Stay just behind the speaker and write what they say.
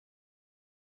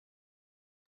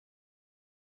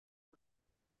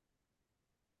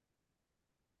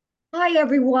Hi,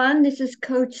 everyone. This is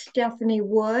Coach Stephanie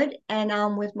Wood, and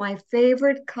I'm with my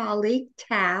favorite colleague,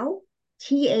 Tao,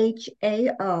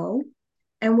 Thao.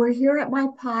 And we're here at my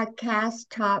podcast,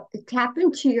 Tap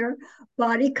into Your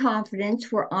Body Confidence,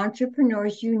 where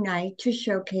entrepreneurs unite to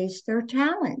showcase their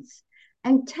talents.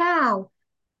 And Tao,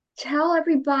 tell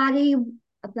everybody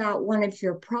about one of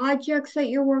your projects that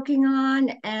you're working on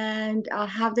and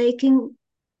how they can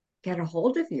get a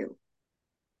hold of you.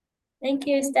 Thank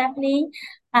you, Stephanie.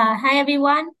 Hi,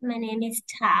 everyone. My name is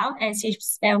Thao, as you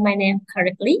spell my name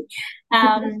correctly.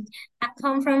 I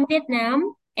come from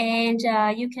Vietnam, and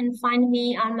you can find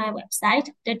me on my website,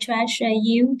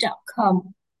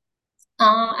 thetreasureyou.com.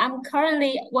 I'm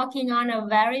currently working on a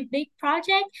very big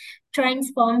project,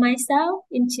 transform myself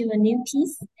into a new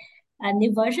piece, a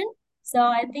new version. So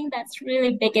I think that's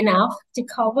really big enough to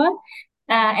cover.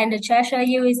 And the treasure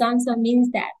you is also means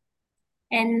that.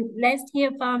 And let's hear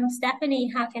from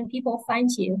Stephanie. How can people find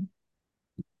you?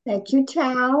 Thank you,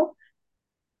 Tao.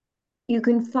 You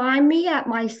can find me at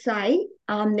my site.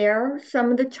 I'm there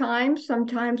some of the time,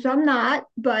 sometimes I'm not,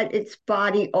 but it's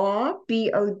Body Awe,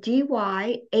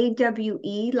 BODYAWE,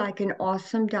 like an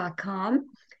awesome.com.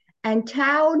 And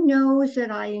Tao knows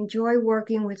that I enjoy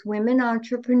working with women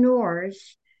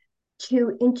entrepreneurs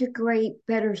to integrate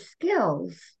better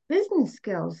skills, business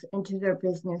skills into their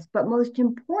business, but most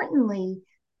importantly,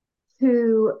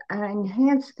 to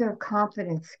enhance their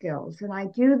confidence skills. And I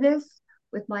do this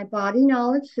with my body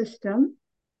knowledge system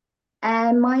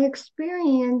and my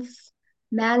experience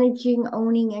managing,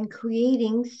 owning, and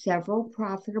creating several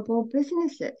profitable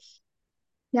businesses.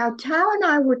 Now, Tao and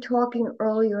I were talking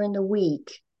earlier in the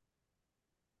week.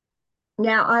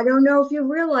 Now, I don't know if you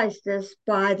realize this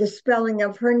by the spelling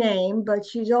of her name, but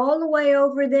she's all the way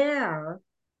over there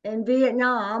in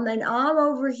Vietnam, and I'm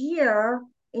over here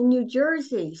in New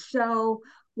Jersey. So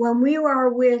when we are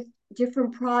with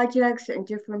different projects and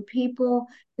different people,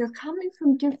 they're coming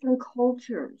from different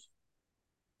cultures.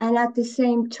 And at the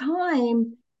same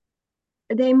time,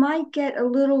 they might get a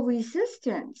little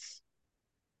resistance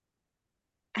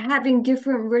having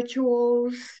different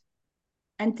rituals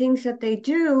and things that they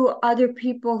do. Other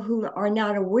people who are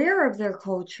not aware of their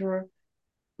culture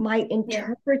might Yeah.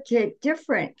 interpret it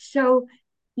different. So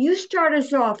you start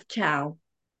us off, Tao.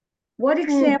 What Hmm.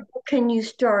 example can you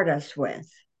start us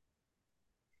with?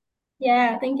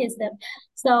 Yeah, thank you, Steph.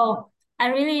 So I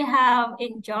really have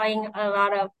enjoying a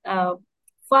lot of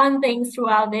fun things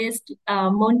throughout this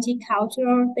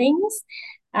multicultural things.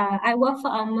 I work for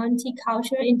a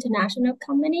multicultural international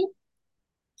company.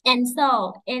 And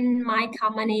so in my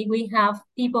company, we have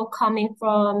people coming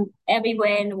from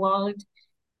everywhere in the world.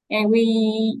 And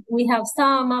we have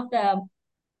some of the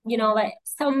like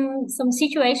some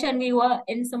situation we were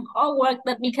in some hard work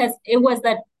that because it was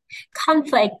that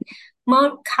conflict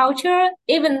more culture,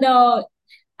 even though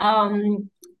um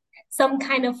some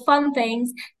kind of fun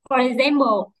things. For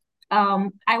example,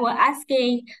 I was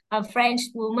asking a French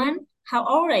woman, how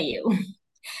old are you?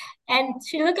 And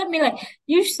she looked at me like,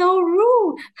 you're so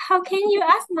rude, how can you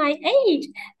ask my age?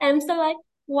 And I'm so like,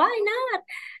 why not?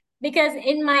 Because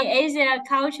in my Asia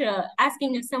culture,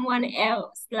 asking someone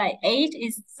else like age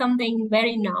is something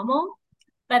very normal.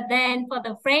 But then for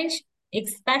the French,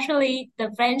 especially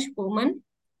the French woman,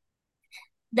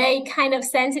 they kind of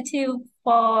sensitive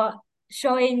for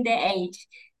showing their age.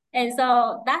 And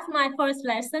so that's my first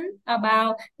lesson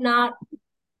about not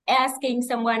asking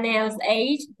someone else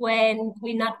age when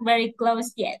we're not very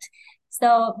close yet.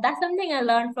 So that's something I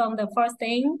learned from the first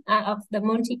thing of the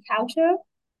multicultural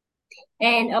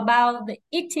and about the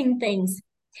eating things.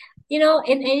 In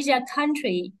Asia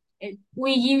country,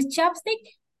 we use chopstick,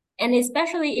 and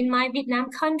especially in my Vietnam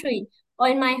country or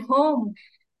in my home,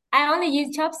 I only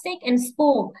use chopstick and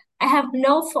spoon. I have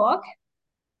no fork,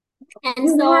 and You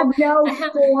have so no I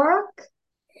have fork?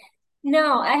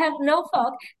 no, I have no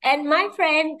fork. And my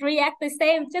friend react the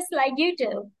same, just like you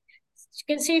do.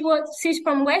 Because she's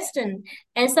from Western,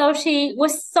 and so she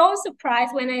was so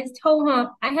surprised when I told her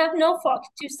I have no fork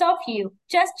to serve you,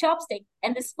 just chopstick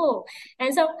and the spoon.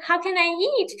 And so how can I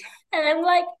eat? And I'm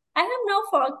like, I have no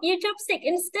fork, you chopstick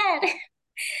instead.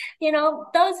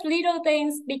 Those little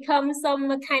things become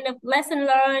some kind of lesson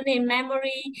learned in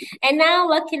memory. And now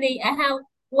luckily I have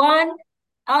one,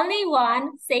 only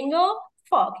one single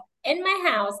fork in my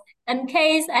house in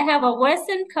case I have a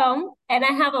Western come and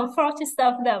I have a fork to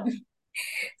serve them.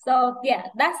 So yeah,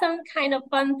 that's some kind of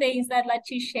fun things I'd like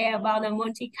to share about the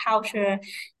multicultural,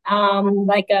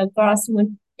 like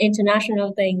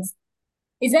international things.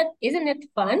 Isn't it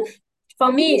fun? For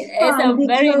It me, is it's fun a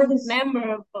very because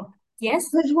memorable. Yes.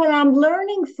 what I'm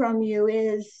learning from you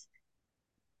is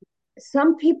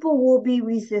some people will be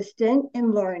resistant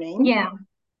in learning. Yeah.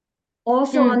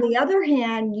 Also, on Mm, the other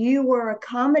hand, you were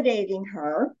accommodating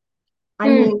her. I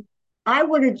mm. mean, I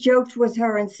would have joked with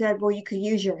her and said, well, you could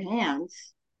use your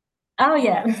hands. Oh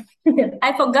yeah.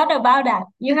 I forgot about that.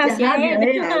 You You have your have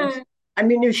your hand. hands. I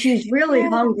mean, if she's really Yeah.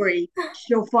 hungry,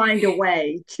 she'll find a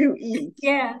way to eat.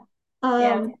 Yeah.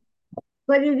 Yeah. Um,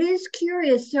 but it is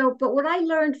curious. So, but what I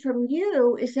learned from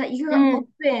you is that you're Mm,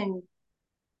 open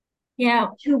yeah.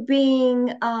 to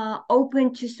being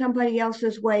open to somebody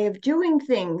else's way of doing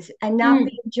things and not Mm,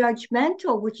 being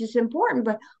judgmental, which is important.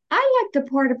 But I like the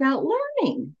part about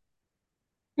learning.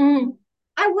 mm.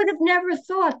 I would have never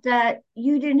thought that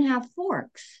you didn't have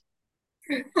forks.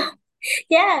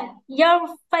 Yeah. Your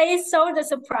face showed the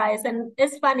surprise and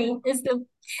it's funny. It's the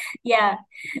yeah.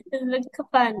 It looks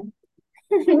fun.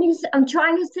 I'm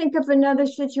trying to think of another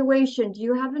situation. Do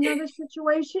you have another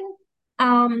situation?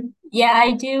 Yeah,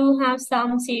 I do have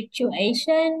some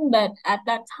situation, but at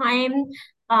that time,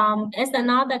 it's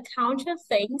another counter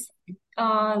things.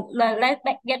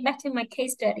 Get back to my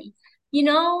case study. You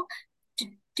know,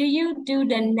 do you do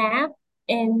the nap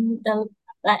in the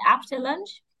like after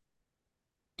lunch?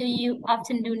 Do you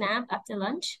often do nap after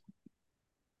lunch?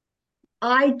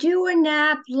 I do a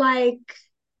nap like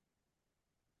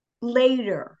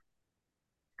later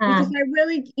because Uh, I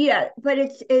really, yeah, but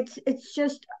it's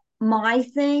just my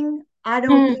thing. I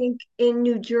don't mm. think in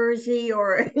New Jersey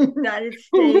or United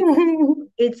States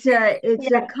it's a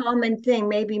Yeah, common thing.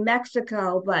 Maybe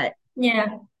Mexico,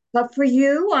 yeah. but for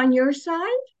you on your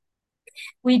side,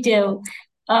 We do.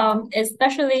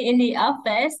 Especially in the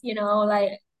office, you know,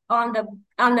 like on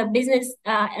the business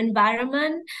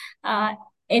environment,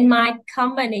 in my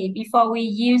company, before we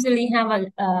usually have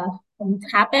a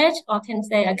habit or can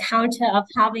say a culture of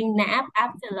having nap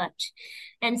after lunch.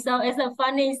 And so it's a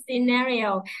funny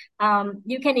scenario.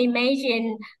 You can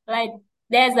imagine like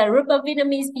there's a group of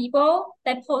Vietnamese people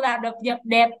that pull out of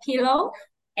their pillow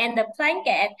and the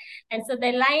blanket, and so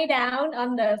they lie down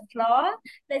on the floor.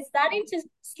 They're starting to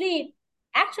sleep.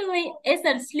 Actually, it's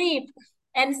a sleep.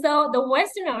 And so the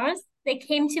Westerners, they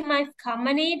came to my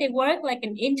company. They work like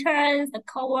an intern, a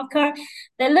coworker.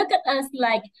 They look at us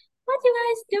like, "What you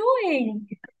guys doing?"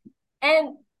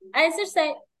 And I just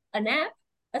say, "A nap,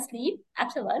 a sleep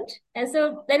after lunch." And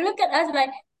so they look at us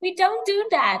like, "We don't do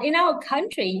that in our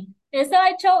country." And so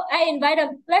I invite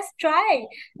them, "Let's try."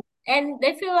 And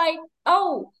they feel like,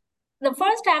 "Oh." The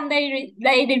first time they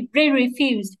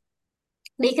refused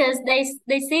because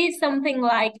they see something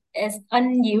like as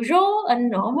unusual,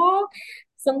 unnormal,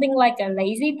 something like a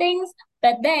lazy things.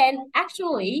 But then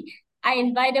actually, I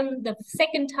invite them the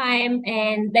second time,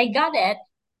 and they got it.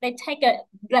 They take it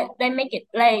like they make it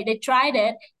like they tried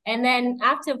it, and then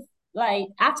after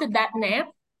that nap,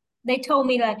 they told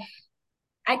me like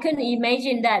I couldn't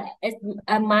imagine that as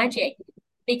a magic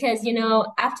because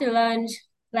after lunch,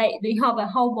 like you have a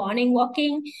whole morning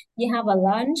walking, you have a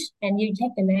lunch and you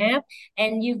take a nap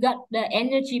and you got the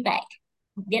energy back.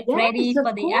 Get yes, ready for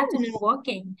of the afternoon course.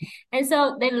 walking. And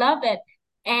so they love it.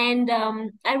 And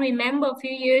I remember a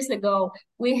few years ago,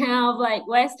 we have like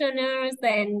Westerners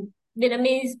and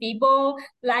Vietnamese people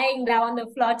lying down on the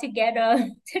floor together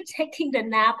to taking the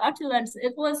nap after lunch.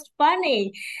 It was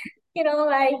funny,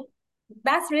 like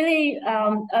that's really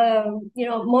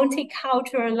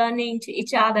multicultural learning to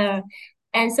each other.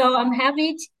 And so I'm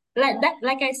happy like that,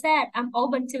 like I said, I'm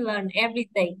open to learn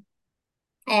everything,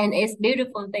 and it's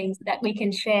beautiful things that we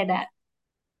can share that.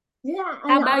 Yeah,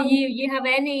 How and about you? You have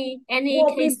any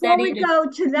well, case before study we that go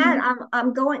to that, Mhm.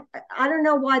 I'm going. I don't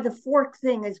know why the fork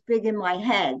thing is big in my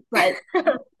head, but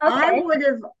I Okay. would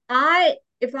have I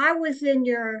if I was in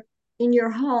your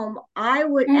home,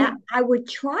 Mm. I would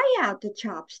try out the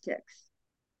chopsticks.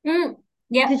 Mm.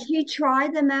 Yep. Did she try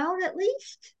them out at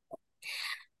least?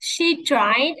 She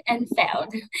tried and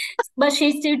failed, but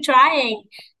she's still trying.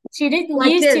 She didn't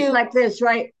used to. Like this,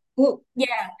 right?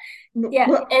 Yeah, yeah,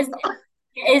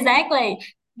 exactly.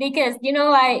 Because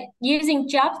like using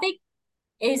chopstick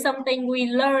is something we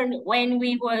learned when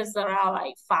we was around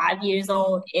like 5 years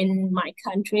old in my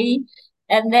country.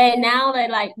 And then now they're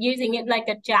like using it like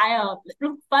a child. It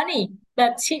look funny,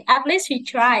 but she at least she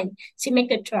tried. She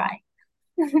make a try.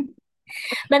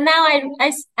 But now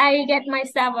I get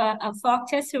myself a fork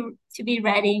just to be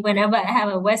ready whenever I have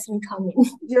a Western coming.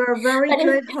 You're a very But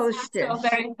good it's also a hostess.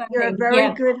 very fun You're a thing. very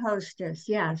Yeah. good hostess.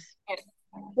 Yes.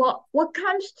 Well, what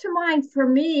comes to mind for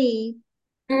me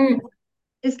Mm,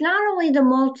 is not only the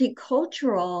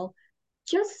multicultural,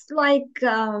 just like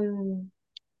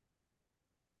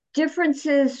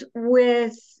differences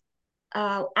with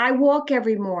I walk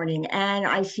every morning and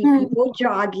I see mm, people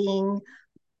jogging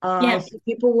I Yeah. see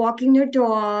people walking their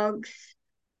dogs,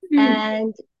 Mm.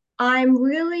 and I'm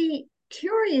really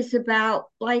curious about,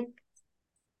 like,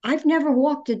 I've never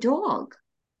walked a dog.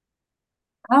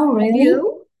 Oh, Have really?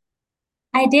 you?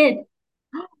 I did.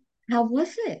 How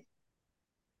was it?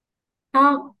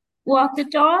 Walk the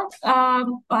dog.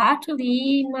 Well,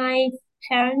 actually, my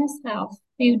parents have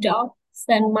few dogs,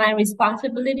 and my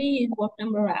responsibility is walk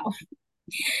them around.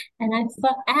 And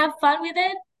I have fun with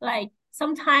it. Like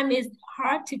sometimes it's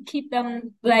hard to keep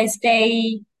them like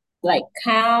stay like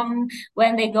calm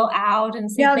when they go out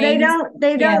and see No, they things. don't.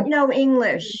 They Yeah, don't know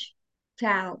English,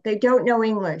 Tal. They don't know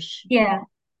English. yeah,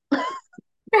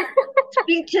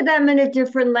 Speak to them in a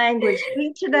different language.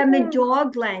 Speak to them in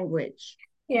dog language.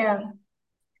 yeah,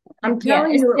 I'm yeah.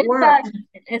 telling you, it It's works. fun.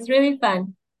 It's really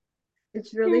fun.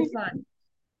 It's really fun.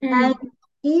 And Mm,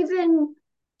 even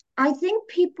I think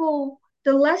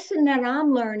the lesson that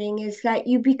I'm learning is that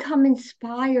you become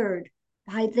inspired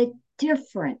by the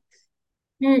difference,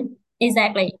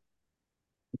 exactly.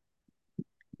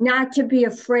 not to be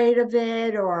afraid of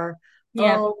it or,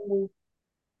 Yeah. oh,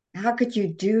 how could you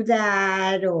do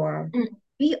that? Or Mm,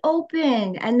 be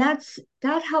open. And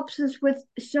that helps us with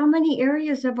so many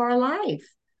areas of our life.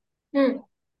 mm,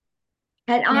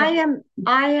 And yeah.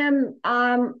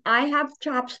 I have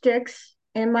chopsticks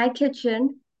in my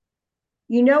kitchen.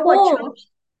 You know what Oh, chops?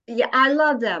 Yeah, I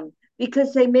love them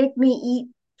because they make me eat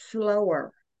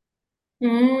slower.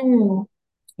 mm,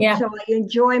 yeah. So I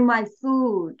enjoy my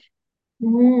food.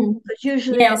 Mm, Because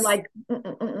usually I'm yes. like,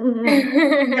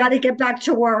 got to get back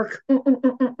to work.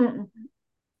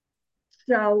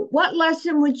 So, what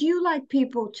lesson would you like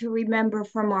people to remember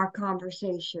from our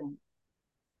conversation?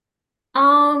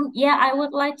 Yeah, I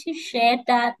would like to share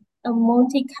that a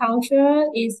multicultural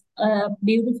is a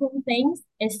beautiful thing,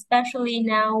 especially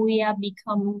now we are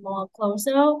become more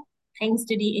closer thanks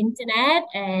to the internet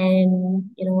and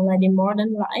like the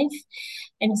modern life.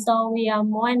 And so we are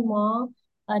more and more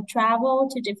travel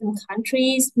to different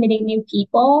countries, meeting new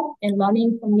people and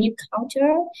learning from new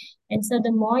culture. And so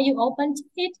the more you open to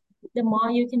it, the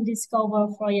more you can discover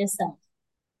for yourself.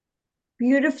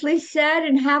 Beautifully said.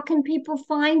 And how can people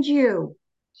find you?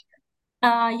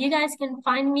 You guys can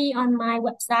find me on my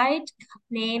website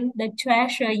named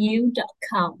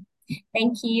thetreasureyou.com.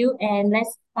 Thank you, and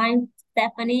let's find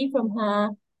Stephanie from her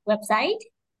website.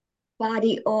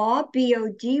 Body Awe,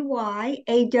 BODYAWE,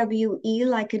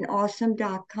 like an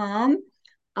awesome.com.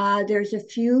 There's a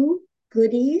few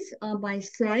goodies on my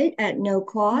site at no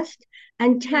cost.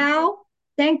 And Tao,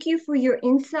 thank you for your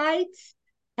insights.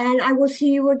 And I will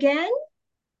see you again.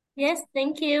 Yes,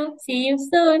 thank you. See you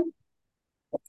soon.